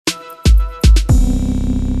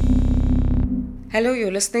Hello,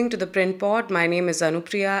 you're listening to the Print Pod. My name is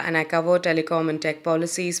Anupriya and I cover telecom and tech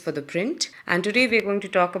policies for the print. And today we're going to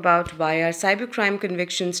talk about why are cybercrime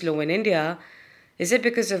convictions low in India? Is it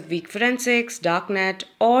because of weak forensics, darknet,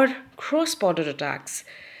 or cross border attacks?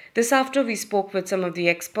 This after we spoke with some of the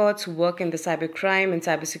experts who work in the cybercrime and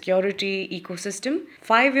cybersecurity ecosystem.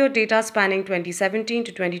 5 year data spanning 2017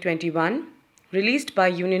 to 2021 released by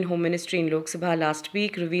Union Home Ministry in Lok Sabha last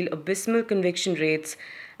week reveal abysmal conviction rates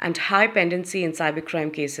and high pendency in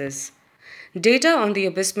cybercrime cases. Data on the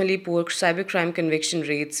abysmally poor cybercrime conviction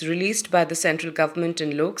rates released by the central government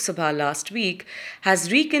in Lok Sabha last week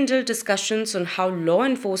has rekindled discussions on how law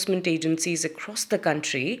enforcement agencies across the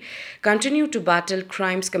country continue to battle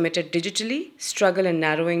crimes committed digitally, struggle in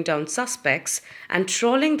narrowing down suspects, and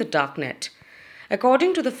trawling the darknet.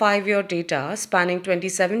 According to the 5 year data spanning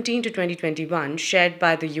 2017 to 2021 shared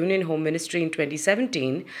by the Union Home Ministry in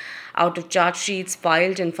 2017, out of charge sheets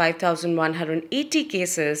filed in 5,180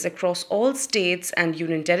 cases across all states and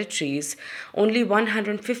union territories, only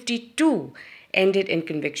 152 ended in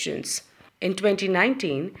convictions. In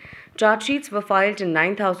 2019, charge sheets were filed in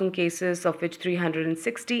 9,000 cases, of which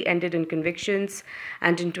 360 ended in convictions,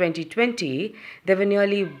 and in 2020, there were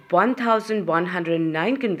nearly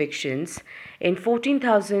 1,109 convictions in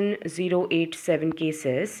 14,087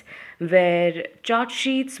 cases where charge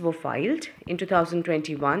sheets were filed. In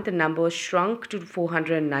 2021, the number shrunk to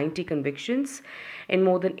 490 convictions in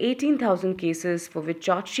more than 18,000 cases for which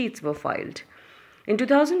charge sheets were filed. In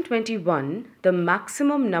 2021, the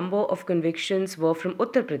maximum number of convictions were from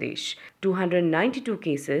Uttar Pradesh, 292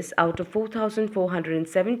 cases out of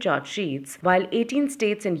 4,407 charge sheets, while 18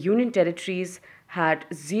 states and union territories had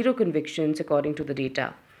zero convictions according to the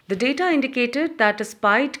data. The data indicated that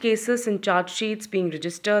despite cases and charge sheets being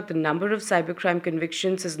registered, the number of cybercrime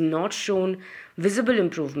convictions has not shown visible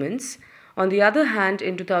improvements. On the other hand,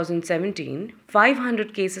 in 2017,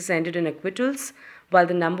 500 cases ended in acquittals, while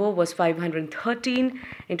the number was 513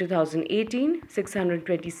 in 2018,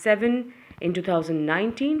 627 in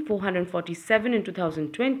 2019, 447 in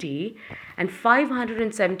 2020, and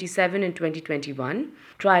 577 in 2021.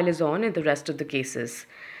 Trial is on in the rest of the cases.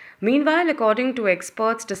 Meanwhile, according to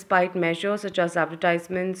experts, despite measures such as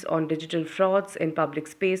advertisements on digital frauds in public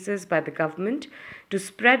spaces by the government to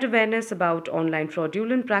spread awareness about online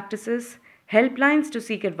fraudulent practices, helplines to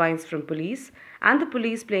seek advice from police, and the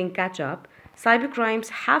police playing catch up, cybercrimes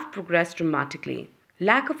have progressed dramatically.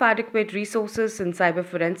 Lack of adequate resources in cyber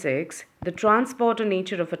forensics, the trans-border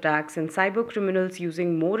nature of attacks, and cyber criminals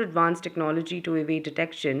using more advanced technology to evade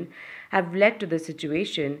detection have led to this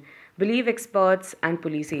situation, believe experts and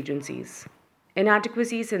police agencies.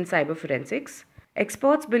 Inadequacies in cyber forensics.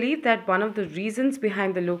 Experts believe that one of the reasons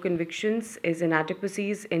behind the low convictions is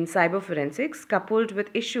inadequacies in cyber forensics coupled with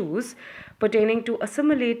issues pertaining to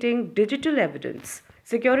assimilating digital evidence.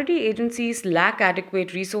 Security agencies lack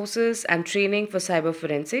adequate resources and training for cyber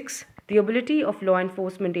forensics. The ability of law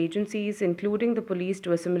enforcement agencies, including the police,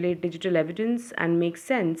 to assimilate digital evidence and make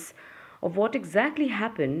sense of what exactly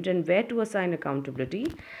happened and where to assign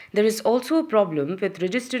accountability. There is also a problem with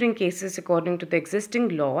registering cases according to the existing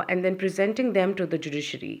law and then presenting them to the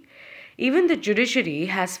judiciary. Even the judiciary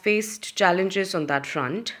has faced challenges on that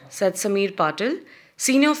front, said Samir Patil,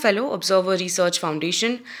 Senior Fellow, Observer Research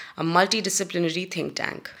Foundation, a multidisciplinary think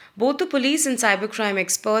tank. Both the police and cybercrime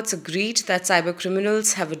experts agreed that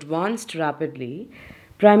cybercriminals have advanced rapidly,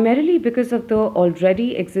 primarily because of the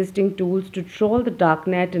already existing tools to trawl the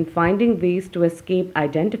darknet and finding ways to escape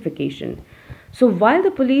identification. So while the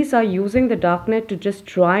police are using the darknet to just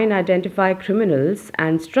try and identify criminals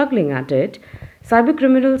and struggling at it,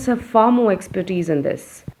 cybercriminals have far more expertise in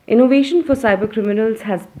this. Innovation for cybercriminals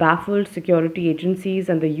has baffled security agencies,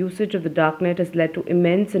 and the usage of the darknet has led to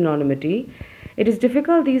immense anonymity. It is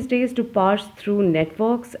difficult these days to parse through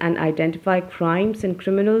networks and identify crimes and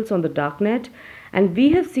criminals on the darknet, and we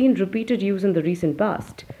have seen repeated use in the recent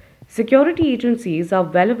past. Security agencies are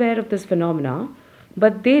well aware of this phenomena,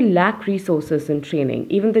 but they lack resources and training.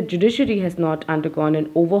 Even the judiciary has not undergone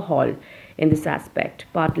an overhaul in this aspect,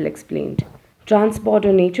 Patil explained.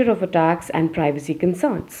 Trans-border nature of attacks and privacy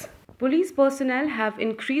concerns. Police personnel have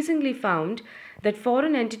increasingly found that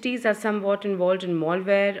foreign entities are somewhat involved in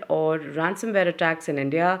malware or ransomware attacks in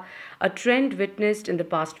India, a trend witnessed in the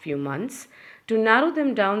past few months. To narrow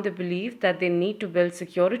them down, they believe that they need to build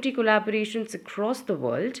security collaborations across the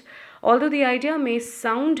world. Although the idea may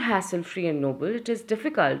sound hassle free and noble, it is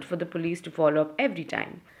difficult for the police to follow up every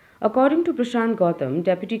time. According to Prashant Gautam,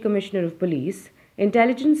 Deputy Commissioner of Police,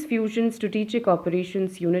 Intelligence Fusion Strategic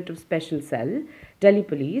Operations Unit of Special Cell, Delhi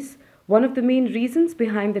Police, One of the main reasons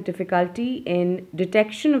behind the difficulty in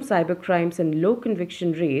detection of cybercrimes and low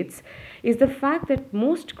conviction rates is the fact that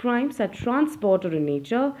most crimes are transport-border in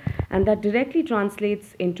nature, and that directly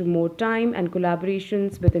translates into more time and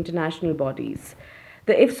collaborations with international bodies.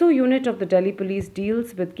 The IFSO unit of the Delhi Police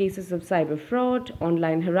deals with cases of cyber fraud,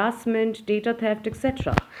 online harassment, data theft,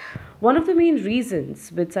 etc. One of the main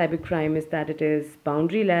reasons with cybercrime is that it is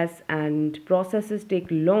boundaryless and processes take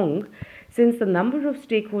long since the number of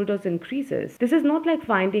stakeholders increases. This is not like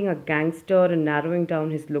finding a gangster and narrowing down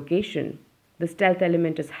his location. The stealth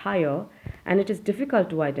element is higher and it is difficult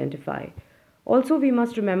to identify. Also, we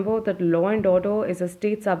must remember that law and order is a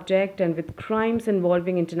state subject, and with crimes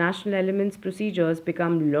involving international elements, procedures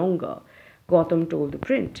become longer, Gotham told the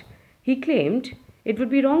print. He claimed, "It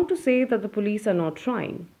would be wrong to say that the police are not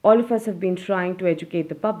trying. All of us have been trying to educate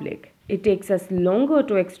the public. It takes us longer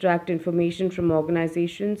to extract information from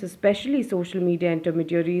organizations, especially social media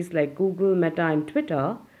intermediaries like Google, Meta, and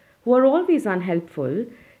Twitter, who are always unhelpful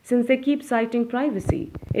since they keep citing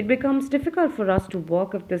privacy. It becomes difficult for us to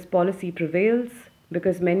work if this policy prevails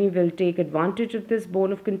because many will take advantage of this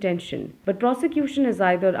bone of contention. But prosecution is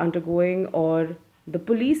either undergoing or the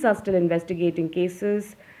police are still investigating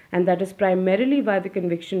cases, and that is primarily why the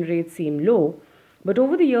conviction rates seem low. But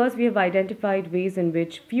over the years, we have identified ways in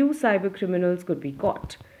which few cyber criminals could be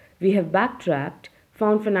caught. We have backtracked,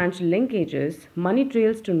 found financial linkages, money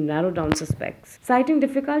trails to narrow down suspects." Citing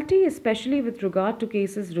difficulty, especially with regard to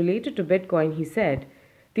cases related to Bitcoin, he said,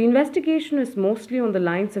 "The investigation is mostly on the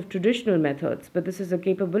lines of traditional methods, but this is a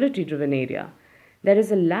capability driven area. There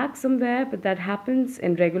is a lack somewhere, but that happens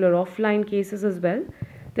in regular offline cases as well.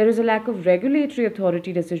 There is a lack of regulatory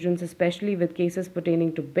authority decisions, especially with cases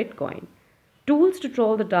pertaining to Bitcoin. Tools to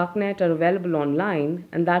troll the darknet are available online,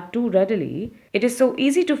 and that too readily. It is so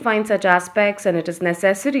easy to find such aspects, and it is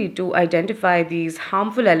necessary to identify these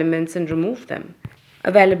harmful elements and remove them.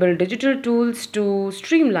 Available digital tools to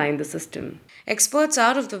streamline the system." Experts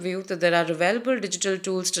are of the view that there are available digital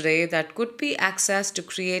tools today that could be accessed to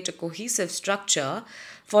create a cohesive structure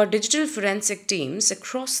for digital forensic teams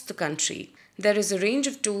across the country. There is a range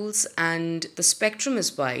of tools, and the spectrum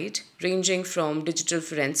is wide, ranging from digital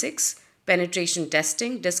forensics, penetration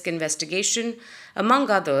testing, disk investigation,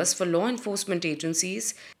 among others, for law enforcement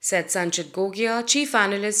agencies, said Sanchit Gogia, Chief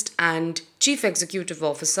Analyst and Chief Executive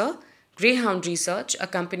Officer, Greyhound Research, a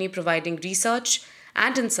company providing research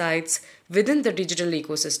and insights within the digital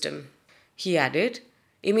ecosystem. He added,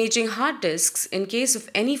 "Imaging hard disks in case of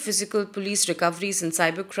any physical police recoveries in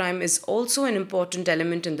cybercrime is also an important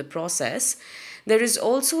element in the process. There is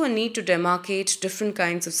also a need to demarcate different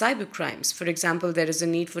kinds of cybercrimes. For example, there is a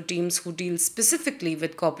need for teams who deal specifically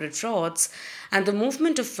with corporate frauds and the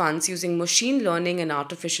movement of funds using machine learning and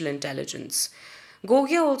artificial intelligence."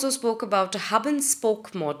 Gogia also spoke about a hub and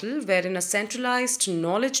spoke model wherein a centralized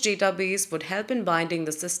knowledge database would help in binding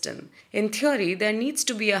the system. In theory, there needs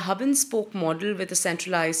to be a hub and spoke model with a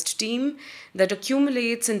centralized team that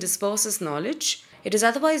accumulates and disperses knowledge. It is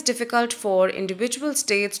otherwise difficult for individual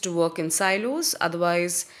states to work in silos,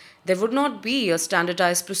 otherwise, there would not be a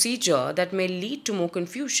standardized procedure that may lead to more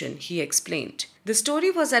confusion, he explained. The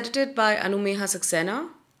story was edited by Anumeha Saxena,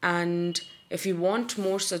 and if you want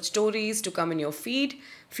more such stories to come in your feed,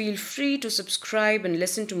 feel free to subscribe and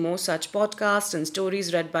listen to more such podcasts and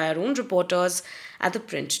stories read by our own reporters at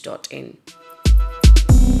theprint.in.